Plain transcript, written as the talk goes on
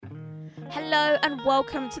Hello and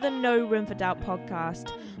welcome to the No Room for Doubt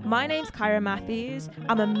podcast. My name's Kyra Matthews.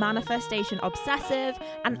 I'm a manifestation obsessive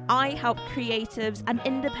and I help creatives and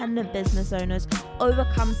independent business owners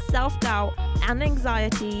overcome self-doubt and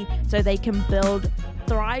anxiety so they can build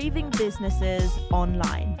thriving businesses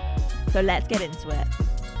online. So let's get into it.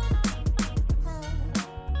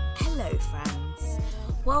 Hello friends,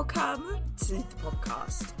 welcome to the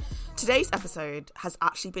podcast. Today's episode has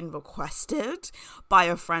actually been requested by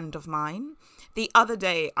a friend of mine. The other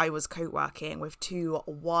day I was co-working with two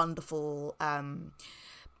wonderful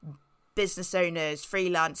business owners,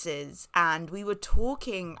 freelancers, and we were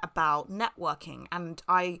talking about networking, and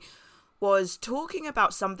I was talking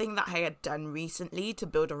about something that I had done recently to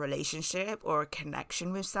build a relationship or a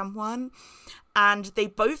connection with someone, and they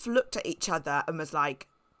both looked at each other and was like,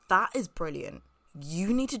 that is brilliant.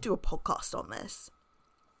 You need to do a podcast on this.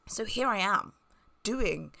 So here I am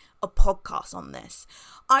doing a podcast on this.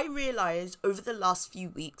 I realized over the last few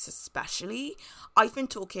weeks especially, I've been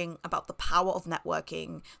talking about the power of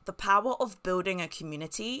networking, the power of building a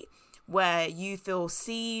community where you feel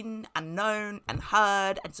seen and known and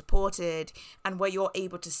heard and supported, and where you're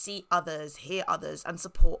able to see others, hear others, and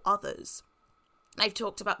support others. I've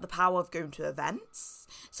talked about the power of going to events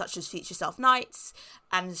such as Future Self Nights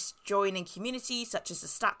and joining communities such as the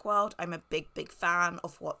Stack World. I'm a big fan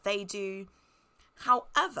of what they do.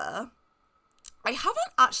 However, I haven't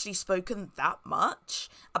actually spoken that much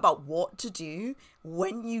about what to do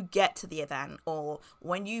when you get to the event or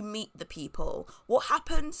when you meet the people. What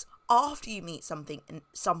happens after you meet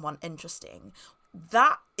someone interesting?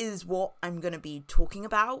 That is what I'm going to be talking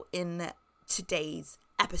about in today's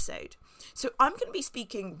episode. So I'm going to be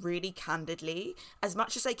speaking really candidly. As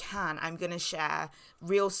much as I can, I'm going to share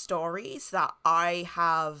real stories that I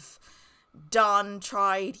have done,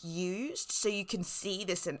 tried, used, so you can see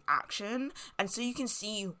this in action and so you can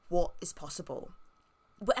see what is possible.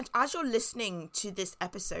 And as you're listening to this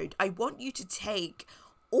episode, I want you to take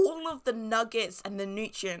all of the nuggets and the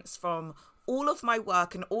nutrients from all of my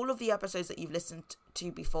work and all of the episodes that you've listened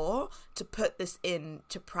to before to put this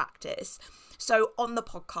into practice. So on the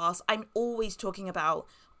podcast, I'm always talking about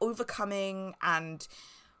overcoming, and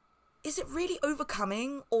is it really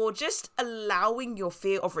overcoming or just allowing your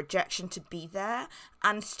fear of rejection to be there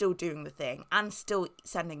and still doing the thing and still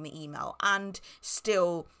sending the email and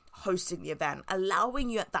still hosting the event, allowing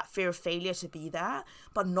you that fear of failure to be there,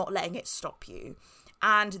 but not letting it stop you.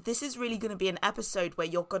 And this is really going to be an episode where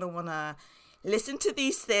you're going to want to listen to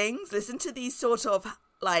these things, listen to these sort of,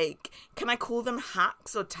 like, can I call them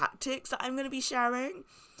hacks or tactics that I'm going to be sharing?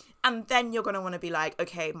 And then you're going to want to be like,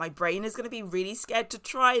 okay, my brain is going to be really scared to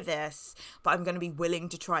try this, but I'm going to be willing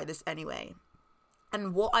to try this anyway.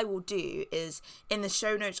 And what I will do is, in the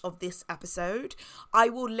show notes of this episode, I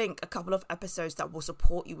will link a couple of episodes that will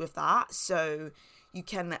support you with that. So you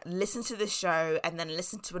can listen to this show and then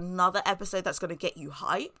listen to another episode that's going to get you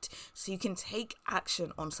hyped so you can take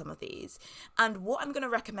action on some of these. And what I'm going to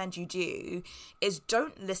recommend you do is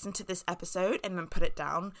don't listen to this episode and then put it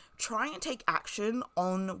down. Try and take action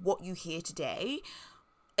on what you hear today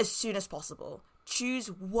as soon as possible. Choose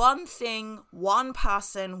one thing, one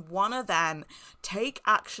person, one event. Take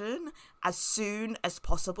action as soon as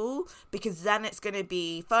possible, because then it's going to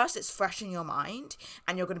be, first, it's fresh in your mind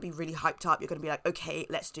and you're going to be really hyped up. You're going to be like, okay,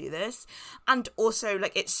 let's do this. And also,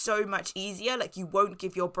 like, it's so much easier. Like, you won't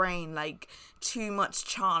give your brain like too much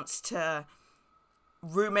chance to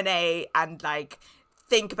ruminate and like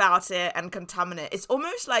think about it and contaminate. It's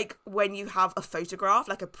almost like when you have a photograph,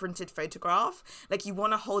 like a printed photograph, like you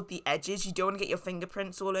want to hold the edges. You don't want to get your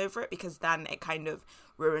fingerprints all over it because then it kind of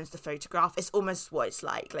ruins the photograph. It's almost what it's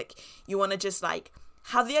like you want to just like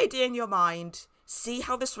have the idea in your mind, see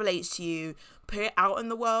how this relates to you, put it out in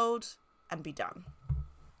the world and be done.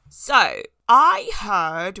 So I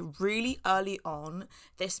heard really early on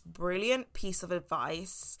this brilliant piece of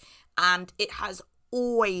advice, and it has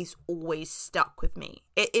always stuck with me.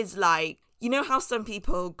 It is like, you know how some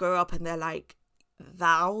people grow up and they're like,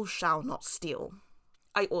 thou shalt not steal.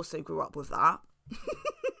 I also grew up with that.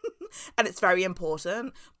 And it's very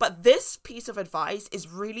important. But this piece of advice is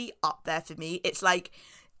really up there for me. It's like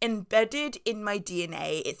embedded in my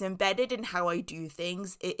DNA. It's embedded in how I do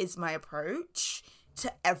things. It is my approach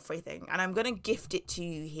to everything. And I'm going to gift it to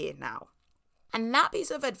you here now. And that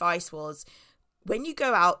piece of advice was, when you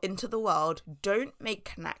go out into the world, don't make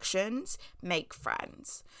connections, make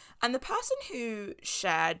friends. And the person who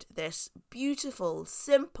shared this beautiful,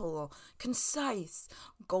 simple, concise,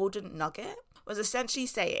 golden nugget was essentially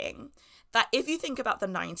saying that if you think about the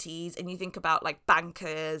 90s and you think about like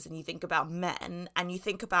bankers and you think about men and you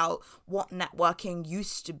think about what networking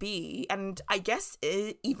used to be, and I guess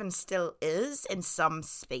it even still is in some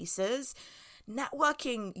spaces,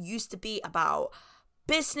 networking used to be about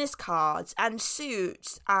business cards and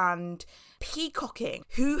suits and peacocking.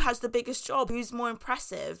 Who has the biggest job? Who's more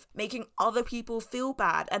impressive? Making other people feel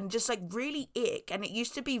bad and just like really ick. And it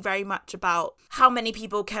used to be very much about how many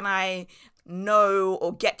people can I know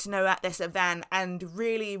or get to know at this event, and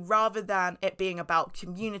really rather than it being about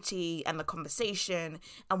community and the conversation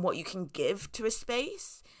and what you can give to a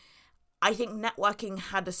space, I think networking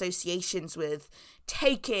had associations with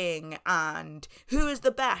taking and who is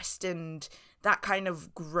the best and that kind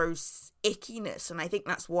of gross ickiness. And I think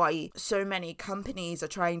that's why so many companies are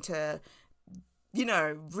trying to,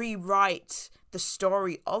 rewrite the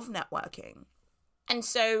story of networking. And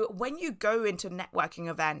so when you go into a networking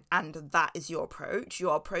event and that is your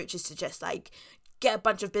approach is to just like get a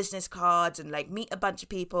bunch of business cards and like meet a bunch of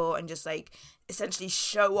people and just like essentially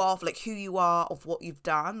show off like who you are, of what you've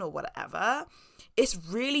done or whatever, it's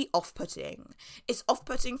really off-putting. It's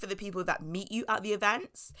off-putting for the people that meet you at the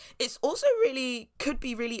events. It's also could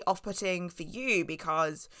be really off-putting for you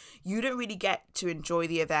because you don't really get to enjoy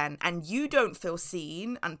the event and you don't feel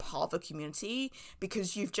seen and part of the community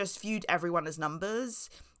because you've just viewed everyone as numbers.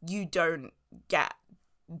 You don't get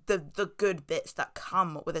the good bits that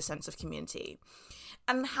come with a sense of community.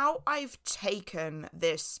 And how I've taken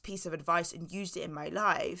this piece of advice and used it in my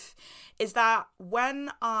life is that when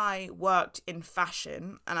I worked in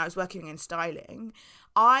fashion and I was working in styling,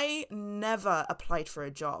 I never applied for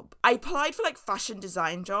a job. I applied for like fashion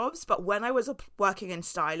design jobs, but when I was working in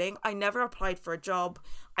styling, I never applied for a job.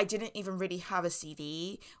 I didn't even really have a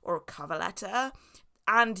CV or a cover letter.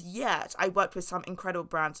 And yet, I worked with some incredible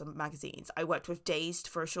brands and magazines. I worked with Dazed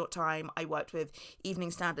for a short time. I worked with Evening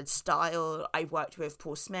Standard Style. I worked with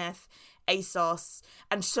Paul Smith, ASOS,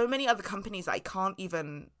 and so many other companies I can't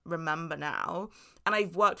even remember now. And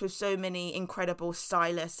I've worked with so many incredible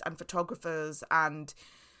stylists and photographers and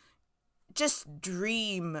just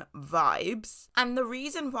dream vibes. And the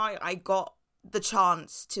reason why I got the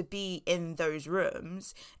chance to be in those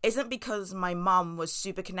rooms isn't because my mum was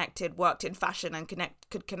super connected, worked in fashion and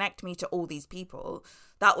could connect me to all these people.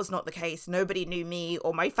 That was not the case. Nobody knew me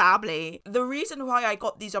or my family. The reason why I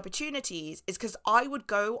got these opportunities is because I would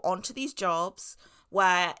go onto these jobs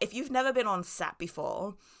where, if you've never been on set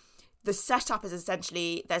before, the setup is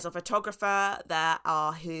essentially there's a photographer, there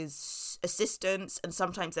are his assistants, and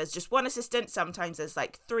sometimes there's just one assistant, sometimes there's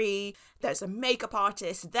like three. There's a makeup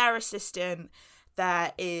artist, their assistant,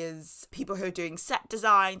 there is people who are doing set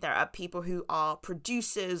design, there are people who are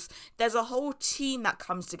producers. There's a whole team that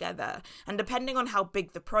comes together. And depending on how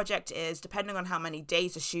big the project is, depending on how many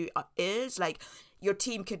days a shoot is, like your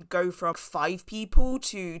team could go from 5 people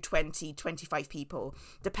to 20, 25 people,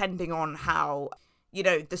 depending on how,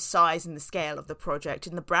 the size and the scale of the project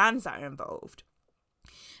and the brands that are involved.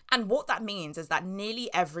 And what that means is that nearly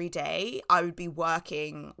every day I would be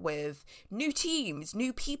working with new teams,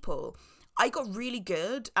 new people. I got really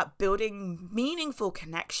good at building meaningful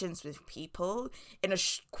connections with people in a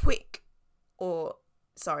short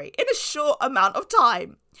amount of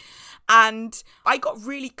time. And I got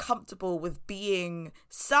really comfortable with being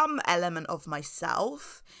some element of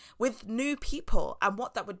myself with new people. And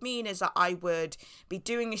what that would mean is that I would be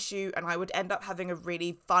doing a shoot and I would end up having a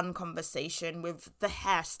really fun conversation with the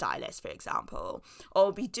hairstylist, for example,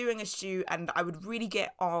 or be doing a shoot and I would really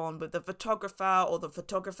get on with the photographer or the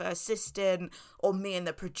photographer assistant, or me and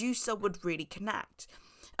the producer would really connect.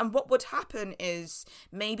 And what would happen is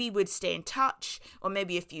maybe we'd stay in touch, or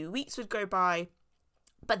maybe a few weeks would go by.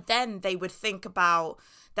 But then they would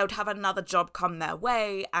they would have another job come their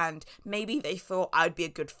way and maybe they thought I'd be a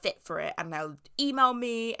good fit for it and they'll email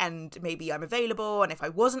me and maybe I'm available. And if I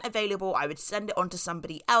wasn't available, I would send it on to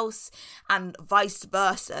somebody else and vice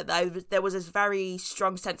versa. There was this very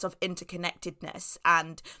strong sense of interconnectedness,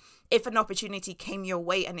 and if an opportunity came your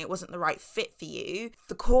way and it wasn't the right fit for you,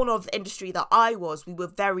 the corner of the industry that we were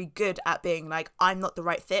very good at being like, I'm not the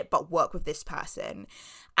right fit, but work with this person.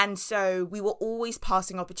 And so we were always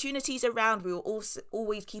passing opportunities around. We were also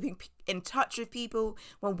always keeping in touch with people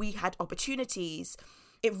when we had opportunities.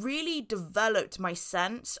 It really developed my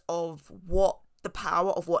sense of what the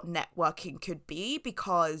power of what networking could be,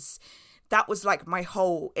 because that was like my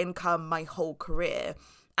whole income, my whole career.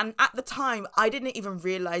 And at the time, I didn't even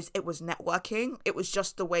realize it was networking. It was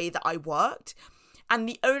just the way that I worked. And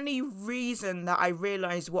the only reason that I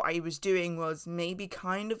realized what I was doing was maybe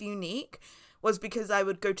kind of unique was because I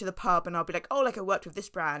would go to the pub and I'll be like, oh, like I worked with this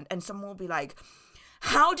brand. And someone will be like,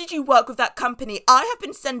 How did you work with that company? I have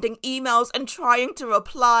been sending emails and trying to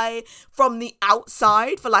reply from the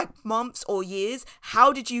outside for like months or years.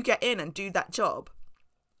 How did you get in and do that job?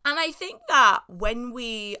 And I think that when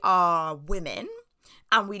we are women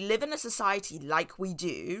and we live in a society like we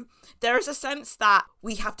do, there is a sense that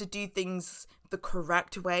we have to do things the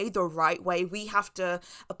correct way, the right way. We have to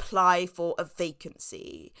apply for a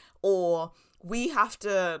vacancy, or we have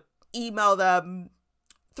to email them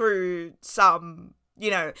through some,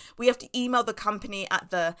 we have to email the company at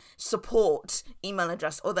the support email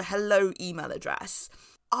address or the hello email address.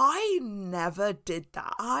 I never did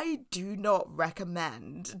that. I do not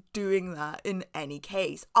recommend doing that in any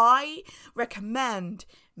case. I recommend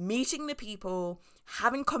meeting the people,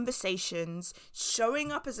 having conversations,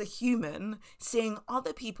 showing up as a human, seeing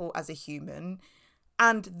other people as a human,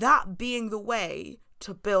 and that being the way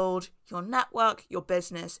to build your network, your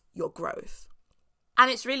business, your growth. And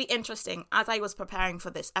it's really interesting, as I was preparing for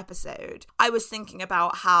this episode, I was thinking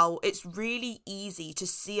about how it's really easy to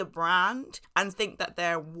see a brand and think that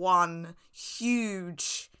they're one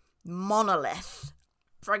huge monolith.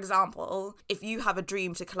 For example, if you have a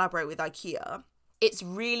dream to collaborate with IKEA, it's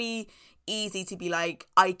really easy to be like,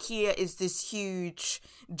 IKEA is this huge,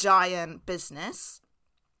 giant business.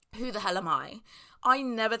 Who the hell am I? I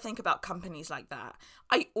never think about companies like that.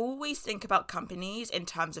 I always think about companies in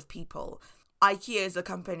terms of people. IKEA is a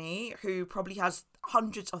company who probably has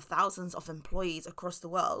hundreds of thousands of employees across the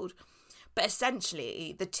world. But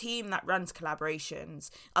essentially, the team that runs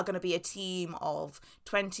collaborations are going to be a team of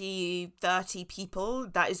 20, 30 people.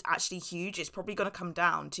 That is actually huge. It's probably going to come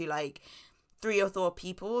down to like 3 or 4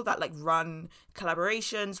 people that like run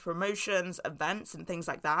collaborations, promotions, events and things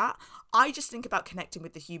like that. I just think about connecting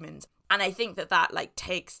with the humans. And I think that like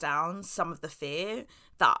takes down some of the fear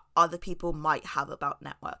that other people might have about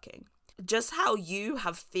networking. Just how you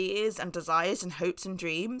have fears and desires and hopes and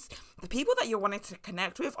dreams, the people that you're wanting to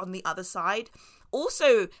connect with on the other side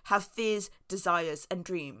also have fears, desires, and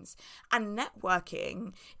dreams. And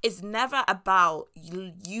networking is never about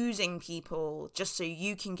using people just so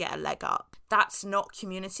you can get a leg up. That's not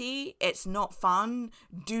community. It's not fun.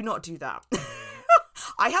 Do not do that.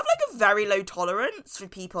 I have like a very low tolerance for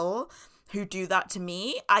people who do that to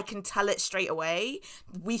me. I can tell it straight away.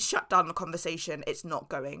 We shut down the conversation. It's not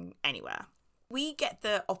going anywhere. We get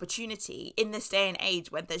the opportunity in this day and age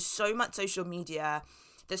when there's so much social media,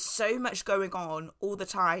 there's so much going on all the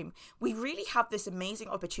time. We really have this amazing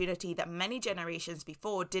opportunity that many generations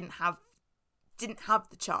before didn't have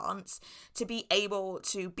the chance to be able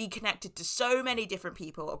to be connected to so many different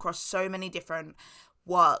people across so many different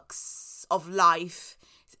walks of life,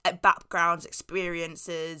 backgrounds,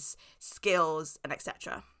 experiences, skills, and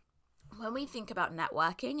etc. When we think about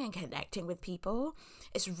networking and connecting with people,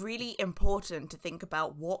 it's really important to think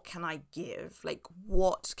about what can I give? Like,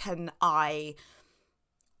 what can I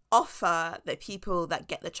offer the people that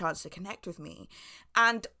get the chance to connect with me?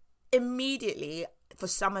 And immediately, for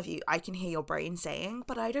some of you, I can hear your brain saying,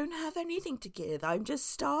 but I don't have anything to give. I'm just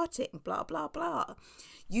starting, blah, blah, blah.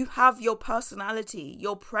 You have your personality,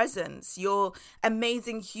 your presence, your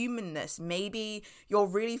amazing humanness. Maybe you're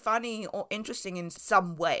really funny or interesting in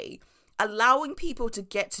some way. Allowing people to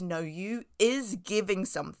get to know you is giving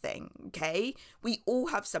something, okay? We all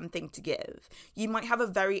have something to give. You might have a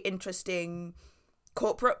very interesting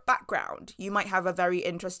corporate background. You might have a very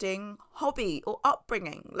interesting hobby or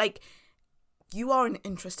upbringing. Like, you are an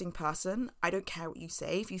interesting person. I don't care what you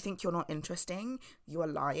say. If you think you're not interesting, you are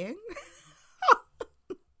lying.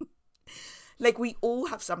 Like, we all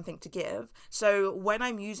have something to give. So when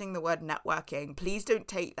I'm using the word networking, please don't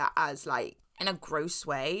take that as like in a gross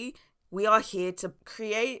way. We are here to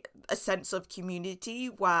create a sense of community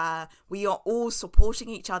where we are all supporting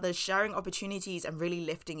each other, sharing opportunities, and really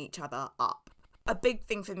lifting each other up. A big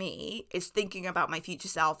thing for me is thinking about my future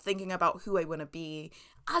self, thinking about who I want to be.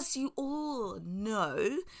 As you all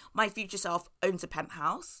know, my future self owns a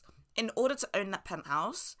penthouse. In order to own that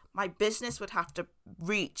penthouse, my business would have to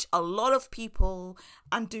reach a lot of people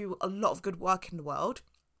and do a lot of good work in the world.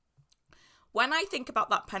 When I think about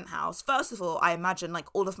that penthouse, first of all, I imagine like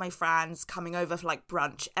all of my friends coming over for like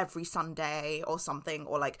brunch every Sunday or something,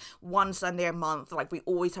 or like one Sunday a month. Like, we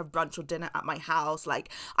always have brunch or dinner at my house. Like,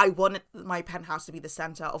 I want my penthouse to be the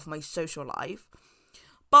center of my social life.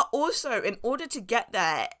 But also, in order to get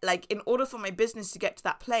there, like in order for my business to get to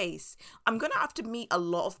that place, I'm going to have to meet a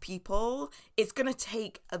lot of people. It's going to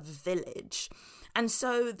take a village. And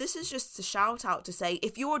so this is just a shout out to say,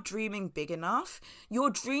 if you're dreaming big enough, your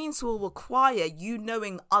dreams will require you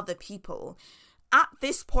knowing other people. At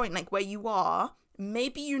this point, like where you are,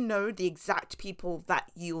 maybe you know the exact people that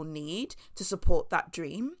you'll need to support that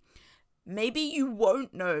dream. Maybe you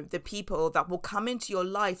won't know the people that will come into your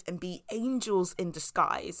life and be angels in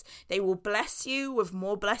disguise. They will bless you with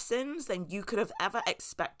more blessings than you could have ever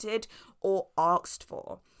expected or asked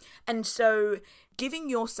for. And so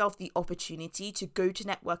giving yourself the opportunity to go to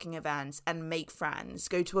networking events and make friends,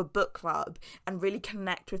 go to a book club and really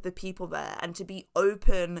connect with the people there, and to be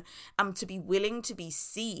open and to be willing to be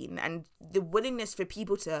seen, and the willingness for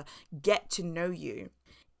people to get to know you.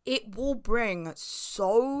 It will bring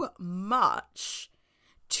so much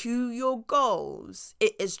to your goals.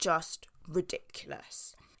 It is just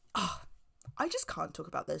ridiculous. Oh, I just can't talk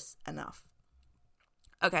about this enough.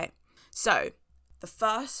 Okay, so the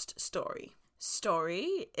first story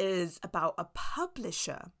is about a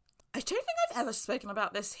publisher. I don't think I've ever spoken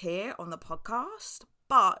about this here on the podcast,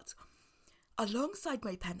 but alongside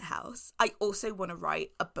my penthouse, I also want to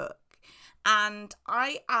write a book. And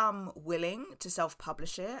I am willing to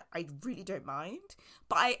self-publish it. I really don't mind.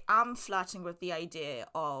 But I am flirting with the idea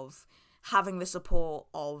of having the support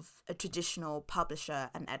of a traditional publisher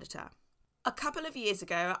and editor. A couple of years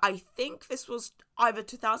ago, I think this was either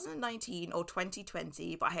 2019 or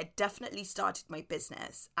 2020, but I had definitely started my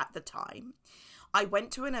business at the time. I went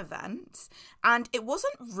to an event, and it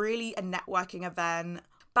wasn't really a networking event,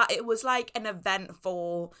 but it was like an event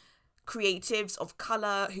for creatives of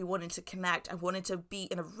color who wanted to connect. I wanted to be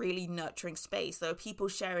in a really nurturing space. There were people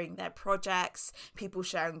sharing their projects, people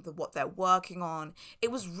sharing what they're working on.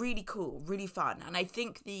 It was really cool, really fun. And I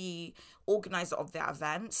think the organizer of that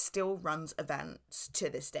event still runs events to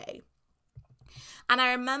this day. And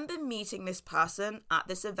I remember meeting this person at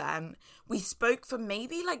this event. We spoke for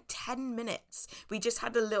maybe like 10 minutes. We just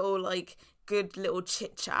had a little good little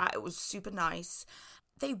chit chat. It was super nice.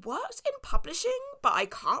 They worked in publishing, but I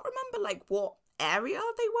can't remember what area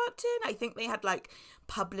they worked in. I think they had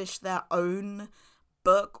published their own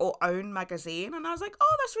book or own magazine. And I was like,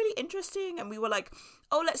 oh, that's really interesting. And we were like,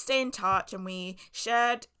 oh, let's stay in touch. And we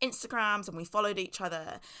shared Instagrams and we followed each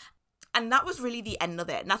other. And that was really the end of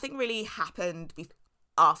it. Nothing really happened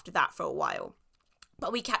after that for a while.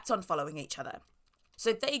 But we kept on following each other.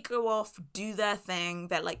 So they go off, do their thing,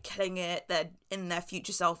 they're killing it, they're in their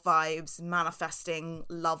future self vibes, manifesting,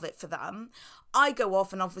 love it for them. I go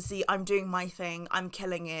off and obviously I'm doing my thing, I'm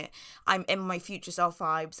killing it, I'm in my future self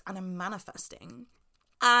vibes and I'm manifesting.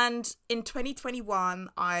 And in 2021,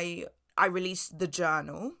 I released the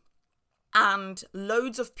journal. And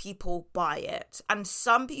loads of people buy it. And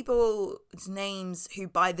some people's names who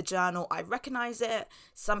buy the journal, I recognize it.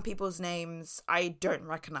 Some people's names I don't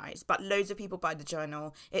recognize. But loads of people buy the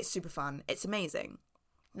journal. It's super fun. It's amazing.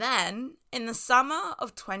 Then, in the summer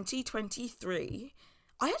of 2023,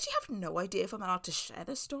 I actually have no idea if I'm allowed to share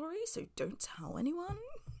this story, so don't tell anyone.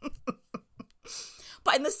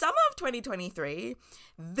 But in the summer of 2023,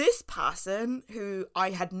 this person who I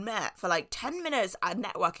had met for 10 minutes at a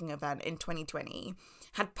networking event in 2020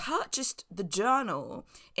 had purchased the journal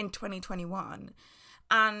in 2021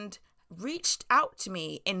 and reached out to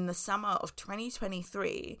me in the summer of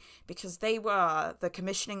 2023 because they were the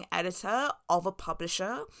commissioning editor of a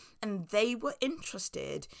publisher and they were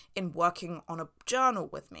interested in working on a journal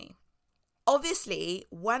with me. Obviously,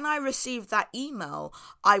 when I received that email,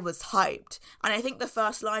 I was hyped. And I think the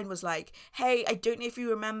first line was hey, I don't know if you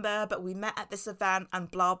remember, but we met at this event and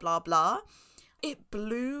blah, blah, blah. It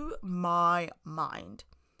blew my mind.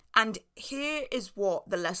 And here is what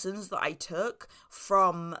the lessons that I took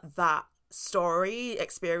from that story,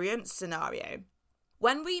 experience, scenario.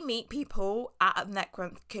 When we meet people at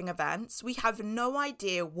networking events, we have no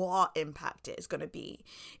idea what our impact is going to be.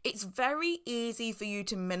 It's very easy for you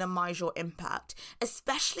to minimize your impact,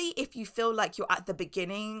 especially if you feel like you're at the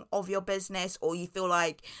beginning of your business or you feel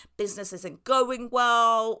like business isn't going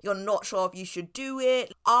well, you're not sure if you should do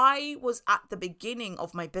it. I was at the beginning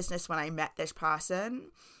of my business when I met this person.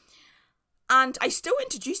 And I still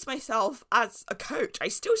introduced myself as a coach. I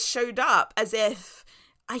still showed up as if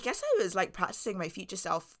I guess I was practicing my future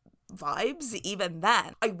self vibes even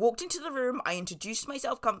then. I walked into the room, I introduced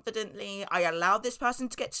myself confidently, I allowed this person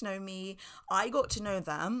to get to know me, I got to know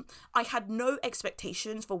them. I had no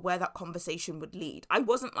expectations for where that conversation would lead. I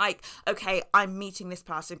wasn't okay, I'm meeting this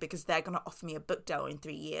person because they're going to offer me a book deal in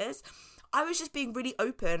 3 years. I was just being really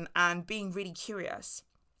open and being really curious.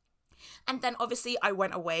 And then obviously I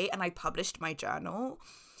went away and I published my journal.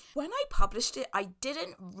 When I published it, I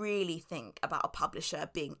didn't really think about a publisher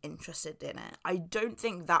being interested in it. I don't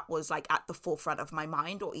think that was at the forefront of my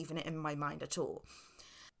mind or even in my mind at all.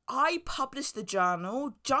 I published the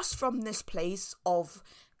journal just from this place of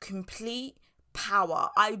complete power.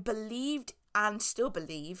 I believed and still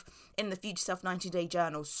believe in the Future Self 90-day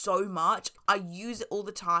journal so much. I use it all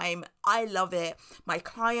the time. I love it. My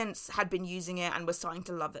clients had been using it and were starting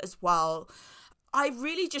to love it as well. I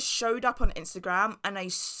really just showed up on Instagram and I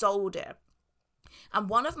sold it. And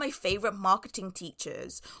one of my favorite marketing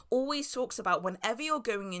teachers always talks about whenever you're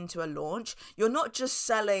going into a launch, you're not just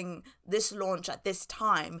selling this launch at this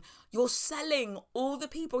time, you're selling all the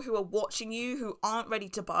people who are watching you who aren't ready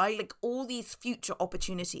to buy, like all these future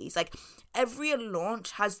opportunities. Like every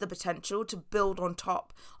launch has the potential to build on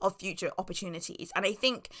top of future opportunities. And I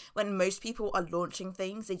think when most people are launching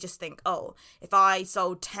things, they just think, oh, if I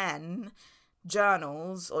sold 10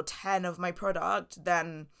 journals or 10 of my product,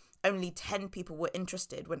 then only 10 people were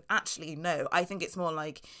interested, when actually no, I think it's more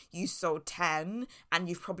like you sold 10 and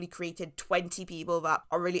you've probably created 20 people that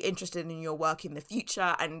are really interested in your work in the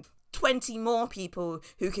future, and 20 more people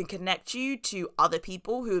who can connect you to other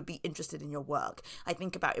people who would be interested in your work. I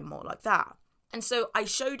think about it more like that. And so I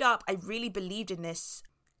showed up, I really believed in this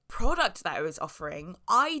product that I was offering.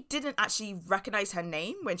 I didn't actually recognize her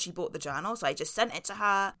name when she bought the journal, so I just sent it to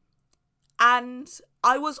her. And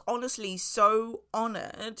I was honestly so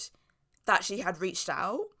honoured that she had reached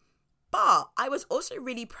out. But I was also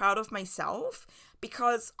really proud of myself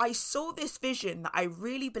because I saw this vision that I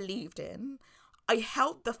really believed in. I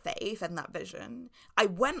held the faith in that vision. I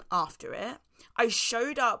went after it. I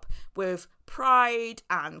showed up with pride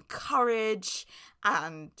and courage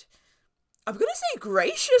and, I'm going to say,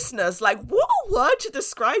 graciousness. Like, what a word to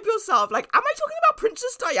describe yourself. Like, am I talking about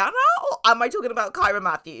Princess Diana or am I talking about Kyra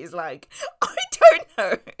Matthews? Like, I don't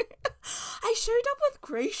know. I showed up with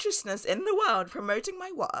graciousness in the world promoting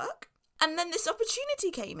my work. And then this opportunity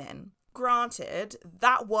came in. Granted,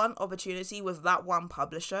 that one opportunity with that one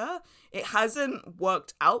publisher, it hasn't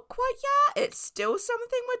worked out quite yet. It's still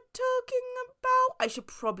something we're talking about. I should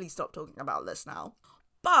probably stop talking about this now.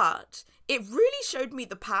 But it really showed me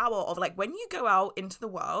the power of, like, when you go out into the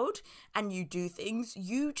world and you do things,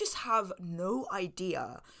 you just have no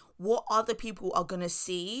idea what other people are going to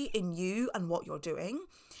see in you and what you're doing.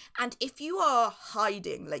 And if you are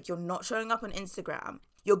hiding, like you're not showing up on Instagram,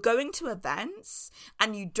 you're going to events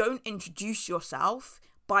and you don't introduce yourself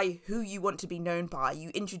by who you want to be known by.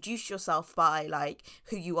 You introduce yourself by, like,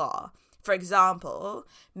 who you are. For example,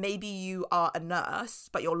 maybe you are a nurse,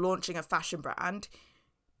 but you're launching a fashion brand.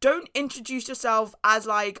 Don't introduce yourself as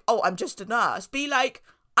like, oh, I'm just a nurse. Be like,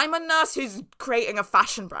 I'm a nurse who's creating a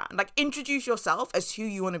fashion brand. Like, introduce yourself as who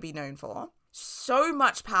you want to be known for. So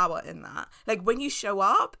much power in that. Like, when you show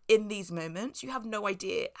up in these moments, you have no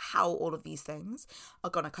idea how all of these things are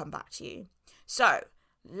going to come back to you. So,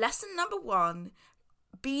 lesson number 1,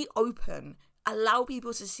 be open. Allow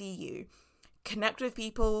people to see you. Connect with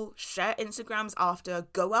people, share Instagrams after,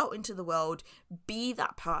 go out into the world, be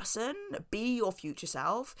that person, be your future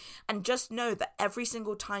self, and just know that every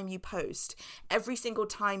single time you post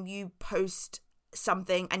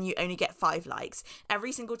something and you only get 5 likes,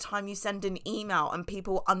 every single time you send an email and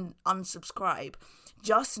people unsubscribe,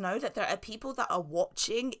 just know that there are people that are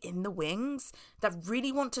watching in the wings that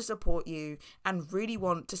really want to support you and really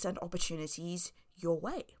want to send opportunities your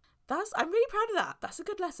way. I'm really proud of that. That's a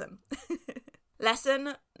good lesson.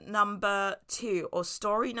 Lesson number 2, or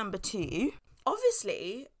story number 2.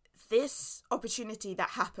 Obviously, this opportunity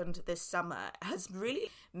that happened this summer has really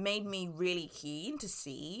made me really keen to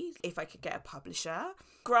see if I could get a publisher.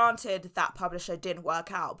 Granted, that publisher didn't work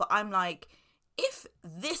out, but I'm like, if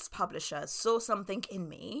this publisher saw something in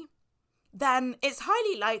me, then it's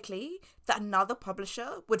highly likely that another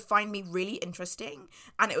publisher would find me really interesting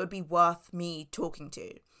and it would be worth me talking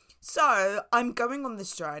to. So I'm going on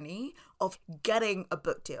this journey of getting a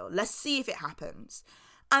book deal. Let's see if it happens.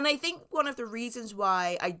 And I think one of the reasons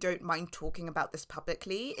why I don't mind talking about this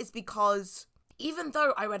publicly is because even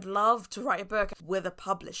though I would love to write a book with a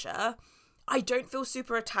publisher, I don't feel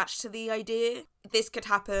super attached to the idea. This could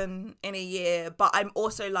happen in a year, but I'm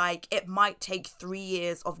also like, it might take 3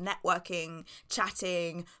 years of networking,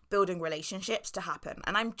 chatting, building relationships to happen.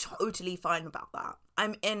 And I'm totally fine about that.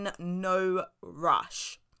 I'm in no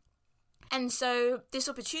rush. And so this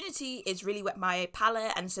opportunity is really whet my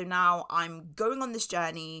palate. And so now I'm going on this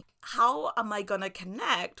journey. How am I going to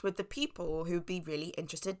connect with the people who'd be really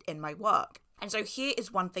interested in my work? And so here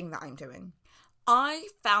is one thing that I'm doing. I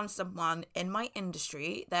found someone in my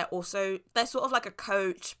industry. They're sort of like a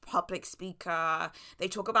coach, public speaker. They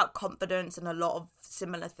talk about confidence and a lot of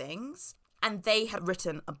similar things. And they had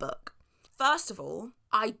written a book. First of all,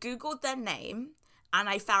 I Googled their name and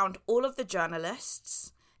I found all of the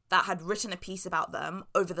journalists that had written a piece about them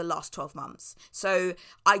over the last 12 months. So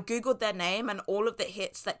I Googled their name, and all of the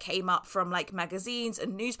hits that came up from like magazines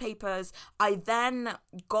and newspapers, I then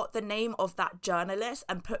got the name of that journalist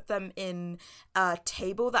and put them in a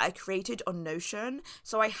table that I created on Notion.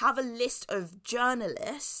 So I have a list of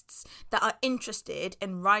journalists that are interested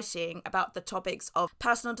in writing about the topics of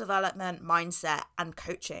personal development, mindset, and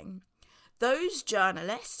coaching. Those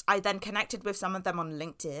journalists, I then connected with some of them on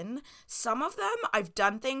LinkedIn. Some of them, I've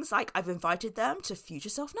done things like I've invited them to Future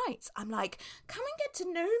Self Nights. I'm like, come and get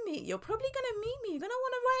to know me. You're probably going to meet me. You're going to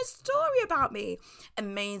want to write a story about me.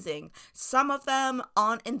 Amazing. Some of them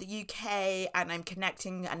aren't in the UK, and I'm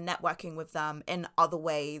connecting and networking with them in other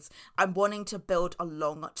ways. I'm wanting to build a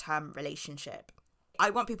long-term relationship. I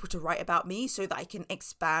want people to write about me so that I can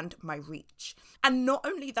expand my reach. And not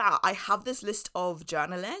only that, I have this list of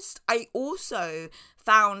journalists. I also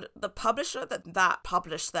found the publisher that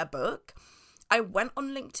published their book. I went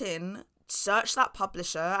on LinkedIn, searched that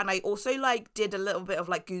publisher, and I also did a little bit of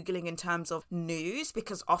Googling in terms of news,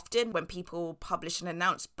 because often when people publish and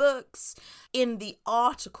announce books, in the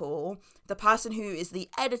article, the person who is the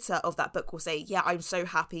editor of that book will say, yeah, I'm so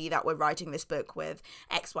happy that we're writing this book with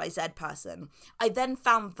XYZ person. I then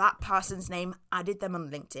found that person's name, added them on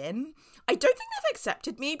LinkedIn. I don't think they've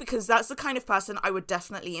accepted me, because that's the kind of person I would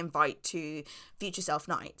definitely invite to Future Self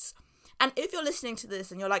Nights. And if you're listening to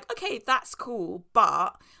this and you're like, okay, that's cool,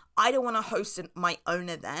 but I don't want to host my own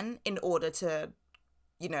event in order to,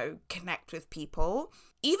 connect with people.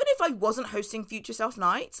 Even if I wasn't hosting Future Self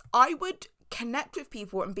Nights, I would connect with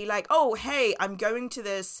people and be like, oh, hey, I'm going to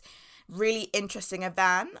this really interesting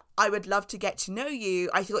event. I would love to get to know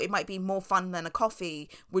you. I thought it might be more fun than a coffee.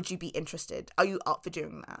 Would you be interested? Are you up for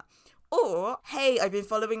doing that? Or, hey, I've been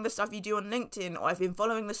following the stuff you do on LinkedIn, or I've been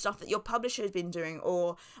following the stuff that your publisher has been doing,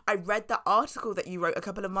 or I read that article that you wrote a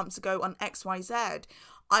couple of months ago on XYZ.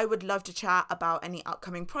 I would love to chat about any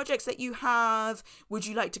upcoming projects that you have. Would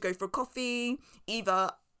you like to go for a coffee,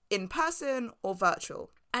 either in person or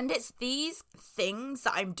virtual? And it's these things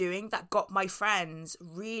that I'm doing that got my friends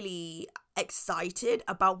really excited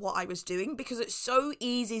about what I was doing, because it's so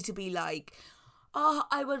easy to be like, oh,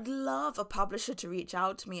 I would love a publisher to reach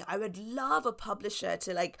out to me. I would love a publisher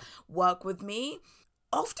to work with me.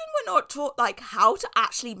 Often we're not taught how to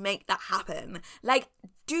actually make that happen.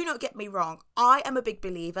 Do not get me wrong. I am a big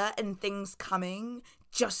believer in things coming,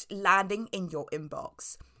 just landing in your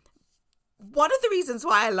inbox. One of the reasons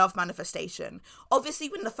why I love manifestation, obviously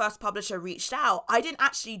when the first publisher reached out, I didn't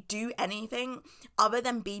actually do anything other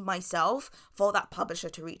than be myself for that publisher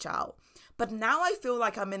to reach out. But now I feel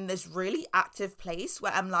like I'm in this really active place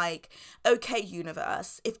where I'm like, okay,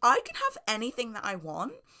 universe, if I can have anything that I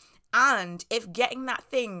want, and if getting that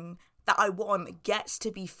thing that I want gets to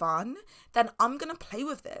be fun, then I'm going to play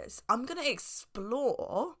with this. I'm going to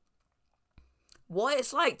explore what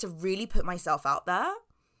it's like to really put myself out there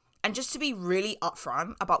and just to be really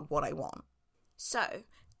upfront about what I want. So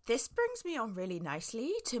this brings me on really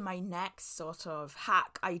nicely to my next sort of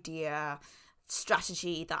hack, idea,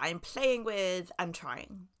 strategy that I'm playing with and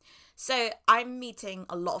trying. So I'm meeting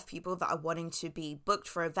a lot of people that are wanting to be booked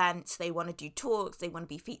for events. They want to do talks. They want to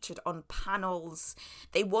be featured on panels.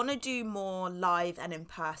 They want to do more live and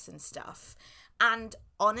in-person stuff. And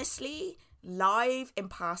honestly, live in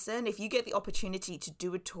person, if you get the opportunity to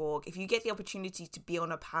do a talk, if you get the opportunity to be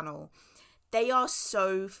on a panel, they are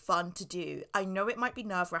so fun to do. I know it might be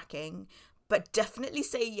nerve-wracking, but definitely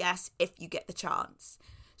say yes if you get the chance.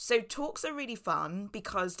 So talks are really fun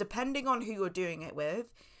because depending on who you're doing it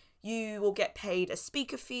with, you will get paid a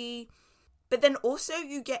speaker fee, but then also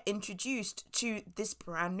you get introduced to this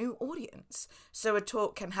brand new audience. So a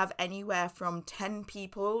talk can have anywhere from 10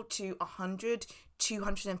 people to 100,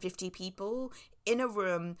 250 people in a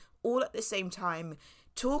room all at the same time,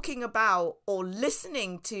 talking about or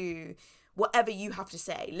listening to whatever you have to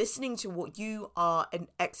say, listening to what you are an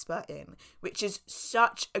expert in, which is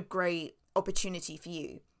such a great opportunity for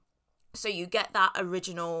you. So you get that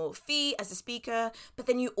original fee as a speaker, but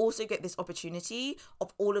then you also get this opportunity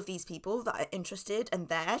of all of these people that are interested and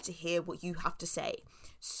there to hear what you have to say.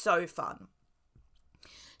 So fun.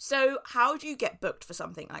 So how do you get booked for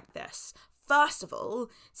something like this? First of all,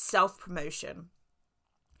 self-promotion.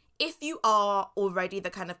 If you are already the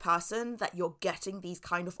kind of person that you're getting these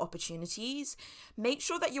kind of opportunities, make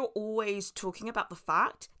sure that you're always talking about the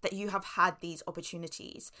fact that you have had these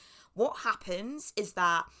opportunities. What happens is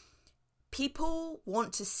that people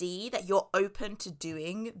want to see that you're open to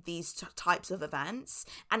doing these types of events.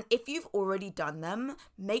 And if you've already done them,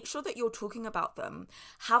 make sure that you're talking about them.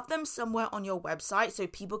 Have them somewhere on your website so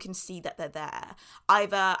people can see that they're there.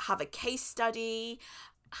 Either have a case study,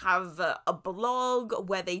 have a blog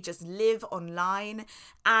where they just live online.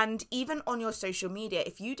 And even on your social media,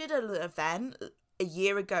 if you did an event a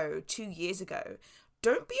year ago, 2 years ago,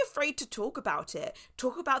 don't be afraid to talk about it.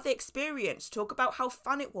 Talk about the experience. Talk about how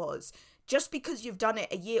fun it was. Just because you've done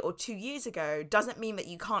it a year or 2 years ago doesn't mean that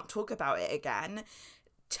you can't talk about it again.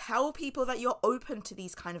 Tell people that you're open to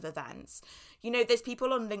these kind of events. You know, there's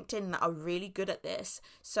people on LinkedIn that are really good at this.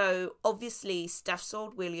 So obviously, Steph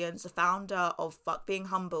Sold-Williams, the founder of Fuck Being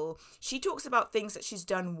Humble, she talks about things that she's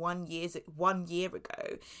done 1 year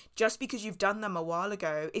ago. Just because you've done them a while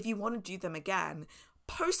ago, if you want to do them again,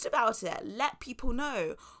 post about it. Let people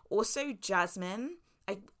know. Also, Jasmine,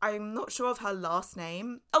 I'm not sure of her last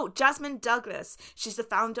name. Oh, Jasmine Douglas. She's the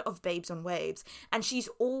founder of Babes on Waves. And she's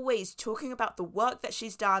always talking about the work that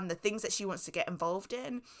she's done, the things that she wants to get involved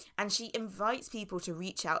in. And she invites people to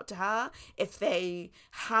reach out to her if they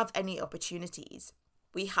have any opportunities.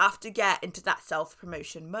 We have to get into that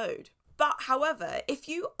self-promotion mode. But however, if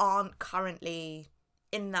you aren't currently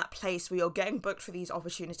in that place where you're getting booked for these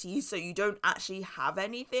opportunities, so you don't actually have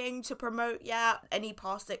anything to promote yet, any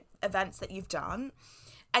past events that you've done,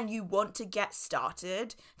 and you want to get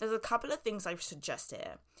started, there's a couple of things I suggest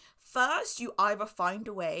here. First, you either find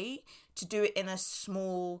a way to do it in a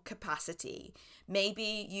small capacity.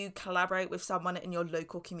 Maybe you collaborate with someone in your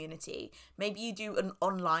local community. Maybe you do an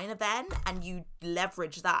online event and you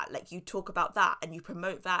leverage that, like you talk about that and you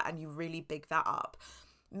promote that and you really big that up.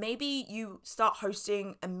 Maybe you start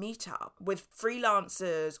hosting a meetup with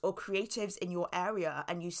freelancers or creatives in your area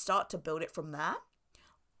and you start to build it from there.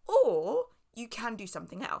 Or you can do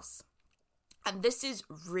something else. And this is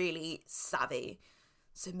really savvy.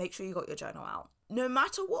 So make sure you got your journal out. No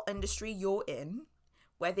matter what industry you're in,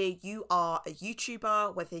 whether you are a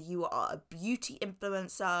YouTuber, whether you are a beauty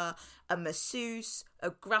influencer, a masseuse,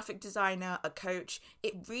 a graphic designer, a coach,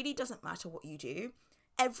 it really doesn't matter what you do.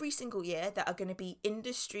 Every single year, there are going to be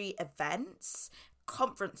industry events,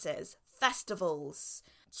 conferences, festivals,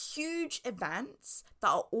 huge events that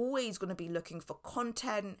are always going to be looking for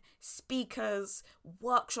content, speakers,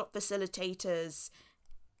 workshop facilitators,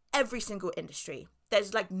 every single industry.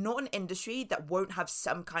 There's like not an industry that won't have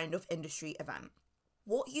some kind of industry event.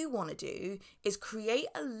 What you want to do is create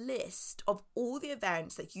a list of all the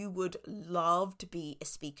events that you would love to be a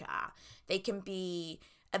speaker at. They can be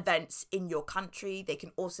events in your country. They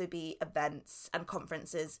can also be events and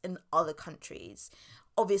conferences in other countries.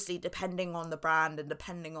 Obviously, depending on the brand and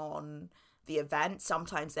depending on the event,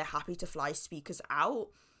 sometimes they're happy to fly speakers out.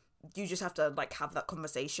 You just have to like have that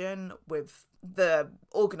conversation with the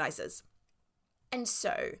organizers. And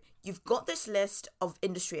so you've got this list of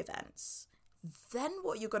industry events. Then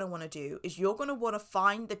what you're going to want to do is you're going to want to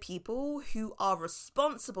find the people who are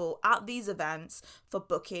responsible at these events for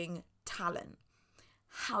booking talent.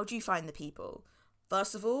 How do you find the people?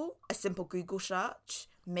 First of all, a simple Google search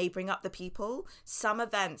may bring up the people. Some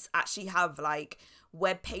events actually have like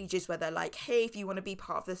web pages where they're like, hey, if you want to be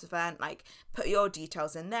part of this event, like put your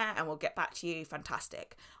details in there and we'll get back to you.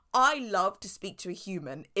 Fantastic. I love to speak to a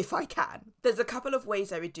human if I can. There's a couple of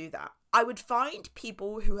ways I would do that. I would find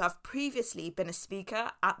people who have previously been a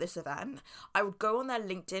speaker at this event. I would go on their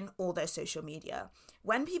LinkedIn or their social media.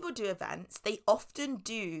 When people do events, they often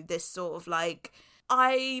do this sort of like,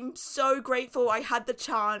 I'm so grateful I had the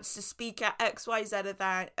chance to speak at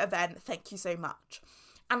XYZ event. Thank you so much.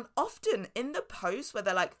 And often in the post where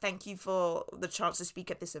they're like, thank you for the chance to speak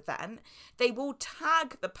at this event, they will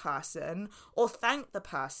tag the person or thank the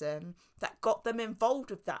person that got them involved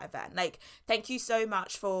with that event. Like, thank you so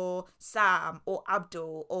much for Sam or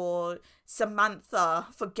Abdul or Samantha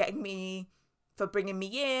for bringing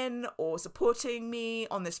me in or supporting me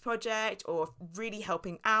on this project or really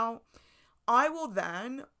helping out. I will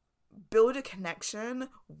then build a connection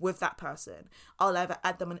with that person. I'll either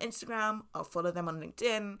add them on Instagram, I'll follow them on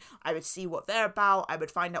LinkedIn, I would see what they're about, I would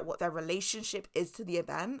find out what their relationship is to the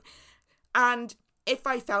event. And if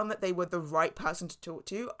I found that they were the right person to talk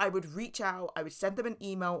to, I would reach out, I would send them an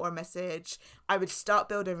email or a message, I would start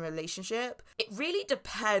building a relationship. It really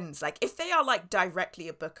depends. Like, if they are like directly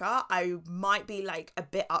a booker, I might be like a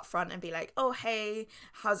bit upfront and be like, oh, hey,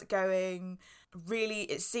 how's it going? Really,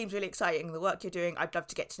 it seems really exciting, the work you're doing. I'd love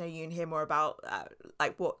to get to know you and hear more about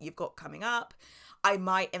like what you've got coming up. I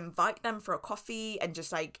might invite them for a coffee and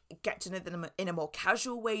just like get to know them in a more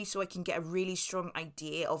casual way so I can get a really strong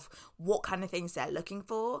idea of what kind of things they're looking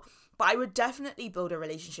for. But I would definitely build a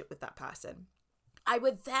relationship with that person. I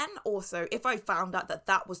would then also, if I found out that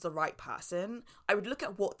that was the right person, I would look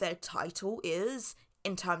at what their title is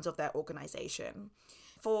in terms of their organization.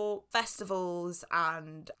 For festivals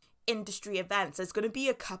and industry events, there's going to be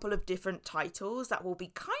a couple of different titles that will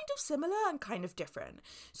be kind of similar and kind of different.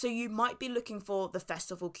 So you might be looking for the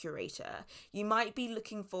festival curator. You might be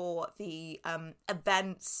looking for the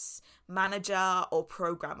events manager or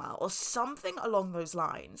programmer or something along those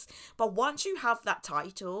lines. But once you have that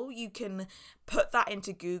title, you can put that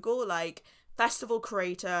into Google, like festival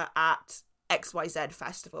curator at XYZ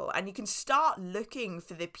festival, and you can start looking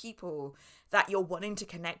for the people that you're wanting to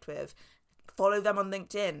connect with. Follow them on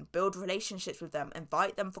LinkedIn, build relationships with them,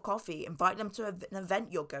 invite them for coffee, invite them to an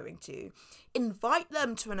event you're going to, invite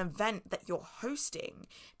them to an event that you're hosting.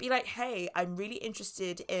 Be like, hey, I'm really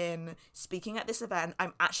interested in speaking at this event.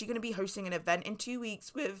 I'm actually going to be hosting an event in 2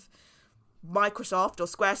 weeks with Microsoft or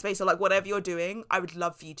Squarespace or like whatever you're doing. I would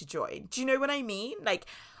love for you to join. Do you know what I mean? Like,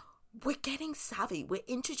 we're getting savvy. We're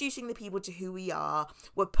introducing the people to who we are.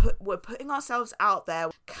 We're putting ourselves out there.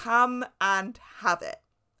 Come and have it.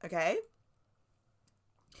 Okay?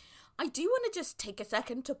 I do want to just take a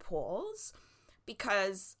second to pause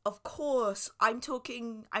because, of course, I'm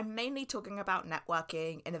mainly talking about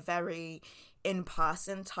networking in a very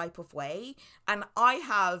in-person type of way. And I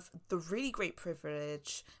have the really great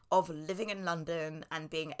privilege of living in London and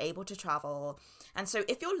being able to travel. And so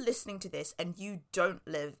if you're listening to this and you don't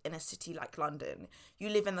live in a city like London, you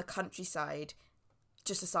live in the countryside,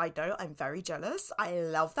 just a side note, I'm very jealous. I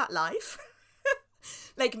love that life.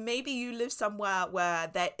 Like, maybe you live somewhere where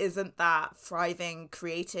there isn't that thriving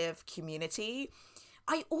creative community.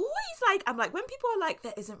 I'm like, when people are like,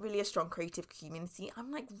 there isn't really a strong creative community,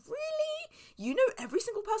 I'm like, really? You know every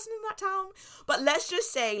single person in that town? But let's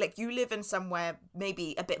just say, like, you live in somewhere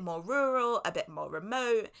maybe a bit more rural, a bit more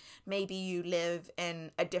remote. Maybe you live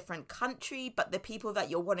in a different country, but the people that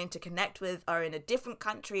you're wanting to connect with are in a different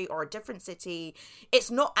country or a different city.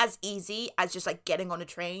 It's not as easy as just, like, getting on a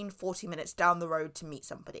train 40 minutes down the road to meet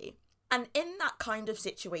somebody. And in that kind of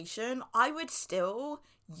situation, I would still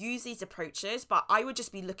use these approaches, but I would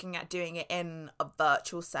just be looking at doing it in a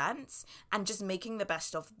virtual sense and just making the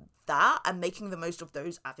best of that and making the most of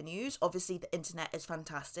those avenues. Obviously, the internet is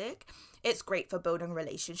fantastic. It's great for building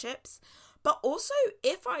relationships. But also,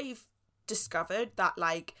 if I've discovered that,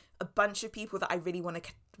 like, a bunch of people that I really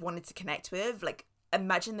wanted to connect with, like,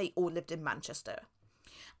 imagine they all lived in Manchester.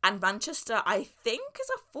 And Manchester, I think, is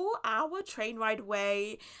a 4-hour train ride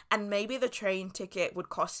away. And maybe the train ticket would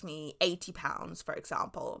cost me £80, for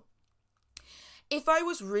example. If I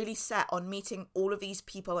was really set on meeting all of these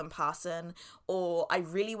people in person, or I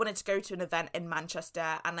really wanted to go to an event in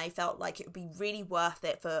Manchester and I felt like it would be really worth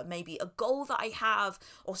it for maybe a goal that I have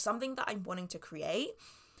or something that I'm wanting to create,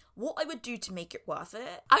 what I would do to make it worth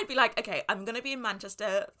it, I'd be like, okay, I'm going to be in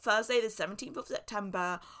Manchester Thursday the 17th of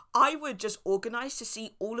September. I would just organise to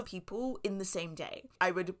see all the people in the same day.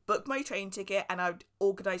 I would book my train ticket and I would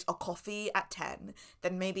organise a coffee at 10,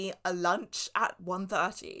 then maybe a lunch at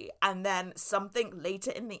 1:30, and then something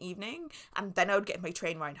later in the evening, and then I would get my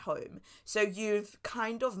train ride home. So you've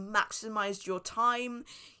kind of maximised your time.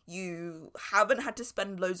 You haven't had to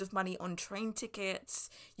spend loads of money on train tickets.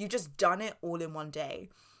 You've just done it all in one day.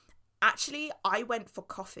 Actually, I went for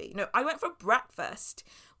breakfast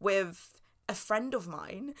with a friend of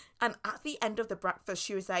mine, and at the end of the breakfast,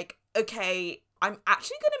 she was like, okay, I'm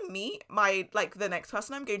actually going to meet the next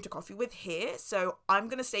person I'm going to coffee with here, so I'm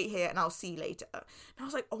going to stay here and I'll see you later. And I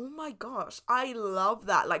was like, oh my gosh, I love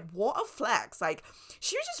that. Like, what a flex. Like,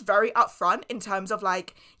 she was just very upfront in terms of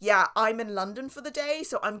like, yeah, I'm in London for the day,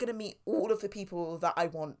 so I'm going to meet all of the people that I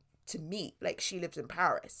want to meet. Like, she lives in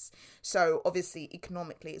Paris, so obviously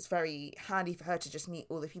economically it's very handy for her to just meet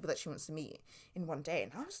all the people that she wants to meet in one day.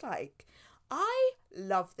 And I was like, I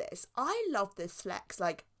love this flex.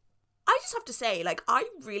 Like, I just have to say, like, I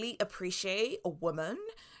really appreciate a woman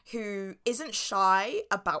who isn't shy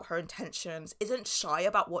about her intentions, isn't shy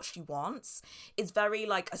about what she wants, is very,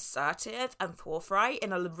 like, assertive and forthright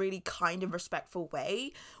in a really kind and respectful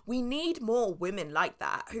way. We need more women like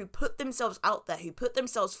that, who put themselves out there, who put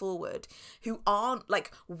themselves forward, who aren't,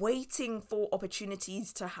 like, waiting for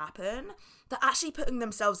opportunities to happen. They're actually putting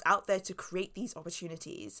themselves out there to create these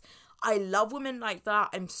opportunities. I love women like that.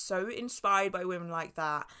 I'm so inspired by women like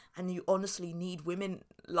that. And you honestly need women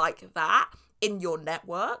like that in your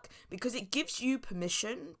network because it gives you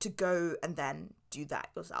permission to go and then do that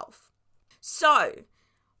yourself. So,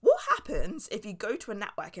 what happens if you go to a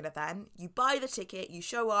networking event, you buy the ticket, you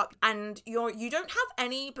show up, and you don't have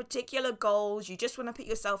any particular goals, you just want to put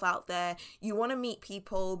yourself out there, you want to meet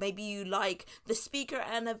people, maybe you like the speaker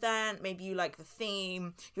at an event, maybe you like the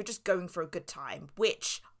theme, you're just going for a good time,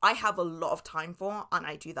 which I have a lot of time for, and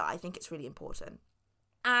I do that. I think it's really important.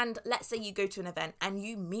 And let's say you go to an event and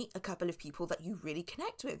you meet a couple of people that you really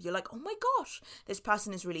connect with. You're like, oh my gosh, this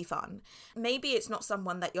person is really fun. Maybe it's not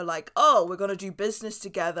someone that you're like, oh, we're going to do business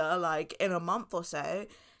together like in a month or so,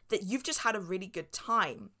 that you've just had a really good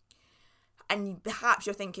time. And perhaps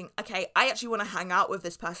you're thinking, okay, I actually want to hang out with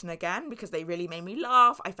this person again because they really made me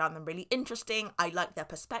laugh. I found them really interesting. I like their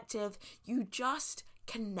perspective. You just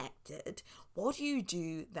connected. What do you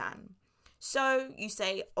do then? So you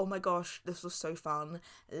say, oh my gosh, this was so fun.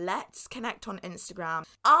 Let's connect on Instagram.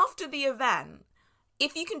 After the event,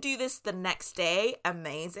 if you can do this the next day,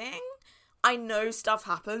 amazing. I know stuff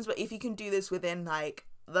happens, but if you can do this within like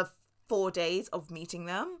the 4 days of meeting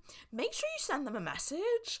them, make sure you send them a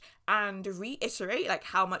message and reiterate like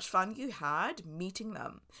how much fun you had meeting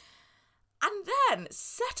them. And then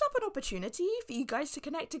set up an opportunity for you guys to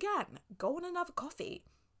connect again. Go on another coffee.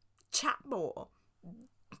 Chat more.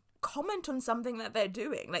 Comment on something that they're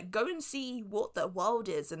doing. Like, go and see what the world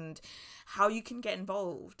is and how you can get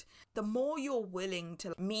involved. The more you're willing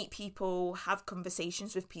to meet people, have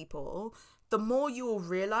conversations with people, the more you'll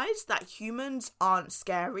realize that humans aren't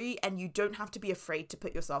scary and you don't have to be afraid to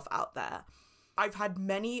put yourself out there. I've had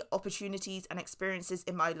many opportunities and experiences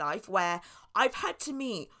in my life where I've had to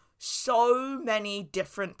meet so many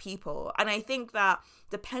different people. And I think that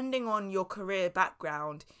depending on your career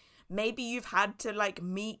background, maybe you've had to like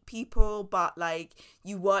meet people, but like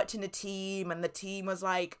you worked in a team and the team was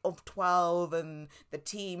like of 12 and the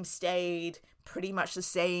team stayed pretty much the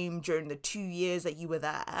same during the 2 years that you were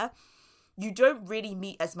there. You don't really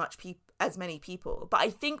meet as many people. But I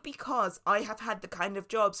think because I have had the kind of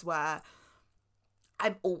jobs where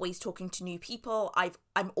I'm always talking to new people.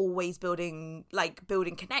 I'm always building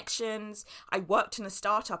connections. I worked in a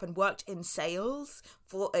startup and worked in sales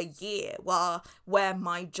for a year where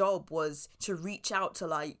my job was to reach out to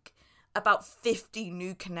like about 50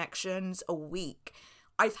 new connections a week.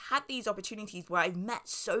 I've had these opportunities where I've met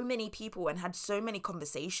so many people and had so many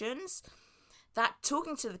conversations that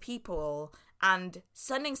talking to the people and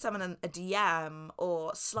sending someone a DM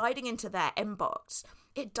or sliding into their inbox,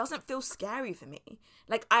 it doesn't feel scary for me.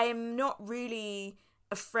 Like, I am not really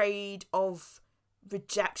afraid of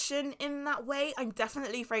rejection in that way. I'm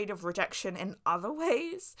definitely afraid of rejection in other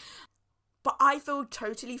ways. But I feel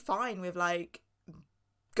totally fine with, like,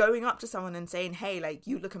 going up to someone and saying, hey, like,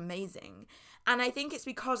 you look amazing. And I think it's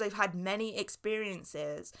because I've had many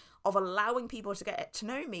experiences of allowing people to get to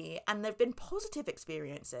know me, and they've been positive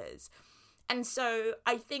experiences. And so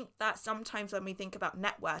I think that sometimes when we think about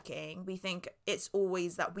networking, we think it's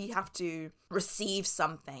always that we have to receive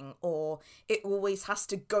something, or it always has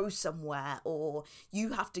to go somewhere, or you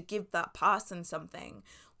have to give that person something.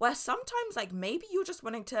 Where sometimes, like, maybe you're just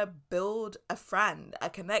wanting to build a friend, a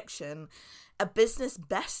connection, a business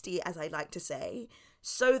bestie, as I like to say,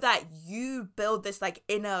 so that you build this like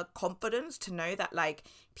inner confidence to know that like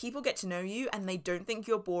people get to know you and they don't think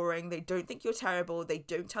you're boring, they don't think you're terrible, they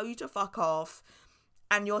don't tell you to fuck off,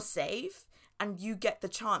 and you're safe. And you get the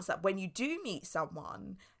chance that when you do meet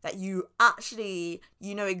someone that you actually,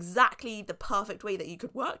 you know exactly the perfect way that you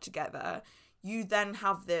could work together, you then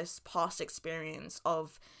have this past experience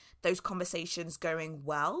of those conversations going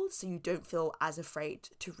well, so you don't feel as afraid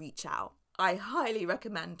to reach out. I highly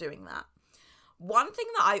recommend doing that. One thing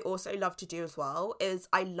that I also love to do as well is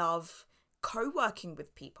I love co-working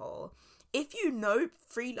with people. If you know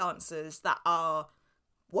freelancers that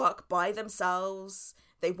work by themselves,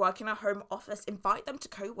 they work in a home office, invite them to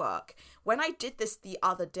co-work. When I did this the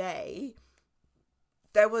other day,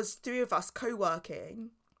 there was 3 of us co-working.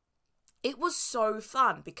 It was so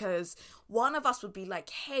fun because one of us would be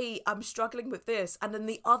like, hey, I'm struggling with this. And then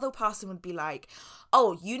the other person would be like,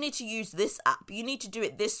 oh, you need to use this app. You need to do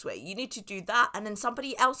it this way. You need to do that. And then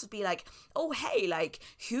somebody else would be like, oh, hey, like,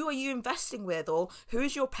 who are you investing with? Or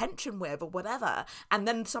who's your pension with? Or whatever. And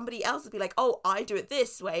then somebody else would be like, oh, I do it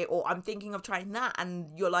this way. Or I'm thinking of trying that.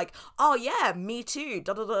 And you're like, oh, yeah, me too.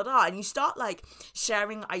 Da, da, da, da. And you start like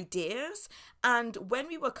sharing ideas. And when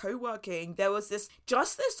we were co-working, there was this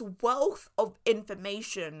wealth of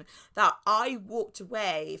information that I walked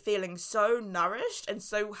away feeling so nourished and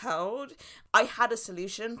so held. I had a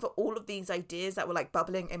solution for all of these ideas that were like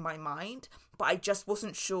bubbling in my mind, but I just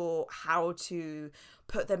wasn't sure how to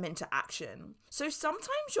put them into action. So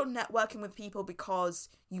sometimes you're networking with people because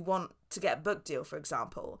you want to get a book deal, for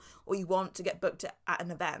example, or you want to get booked at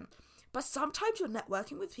an event. But sometimes you're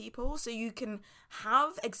networking with people so you can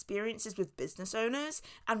have experiences with business owners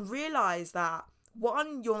and realize that,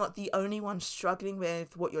 1, you're not the only one struggling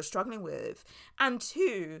with what you're struggling with. And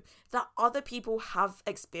 2, that other people have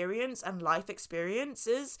experience and life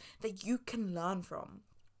experiences that you can learn from.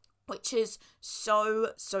 which is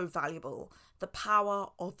so, so valuable. The power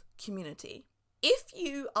of community. If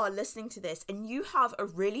you are listening to this and you have a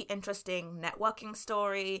really interesting networking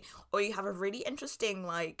story, or you have a really interesting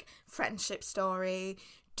friendship story,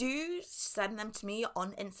 do send them to me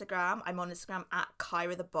on Instagram. I'm on Instagram at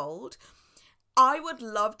Kyra the Bold. I would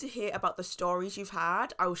love to hear about the stories you've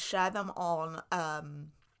had. I will share them on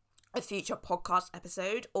a future podcast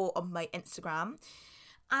episode or on my Instagram.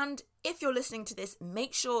 And if you're listening to this,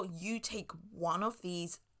 make sure you take one of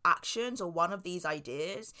these actions or one of these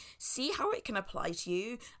ideas, see how it can apply to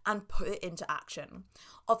you and put it into action.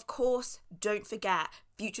 Of course, don't forget,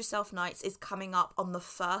 Future Self Nights is coming up on the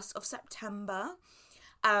 1st of September.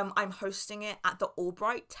 I'm hosting it at the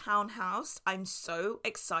Albright Townhouse. I'm so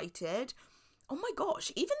excited. Oh my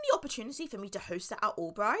gosh, even the opportunity for me to host it at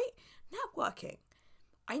Albright, networking.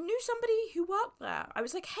 I knew somebody who worked there. I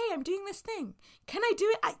was like, hey, I'm doing this thing. Can I do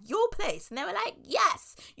it at your place? And they were like,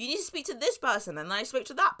 yes, you need to speak to this person. And then I spoke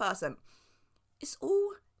to that person. It's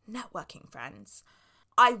all networking, friends.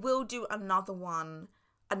 I will do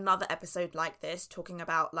another episode like this, talking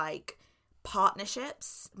about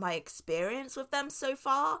partnerships, my experience with them so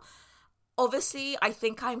far. Obviously, I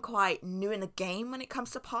think I'm quite new in the game when it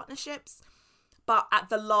comes to partnerships. But at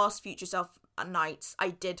the last Future Self Nights, I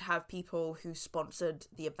did have people who sponsored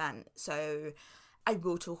the event. So I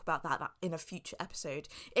will talk about that in a future episode.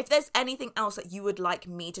 If there's anything else that you would like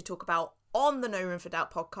me to talk about on the No Room for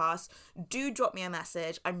Doubt podcast, do drop me a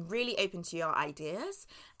message. I'm really open to your ideas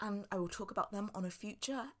and I will talk about them on a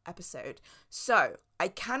future episode. So I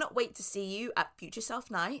cannot wait to see you at Future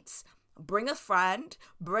Self Nights. Bring a friend,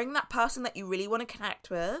 bring that person that you really want to connect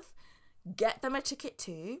with, get them a ticket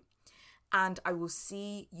too. And I will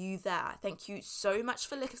see you there. Thank you so much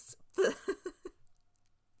for listening.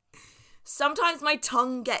 Sometimes my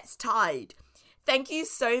tongue gets tied. Thank you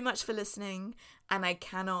so much for listening. And I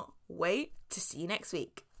cannot wait to see you next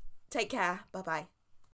week. Take care. Bye-bye.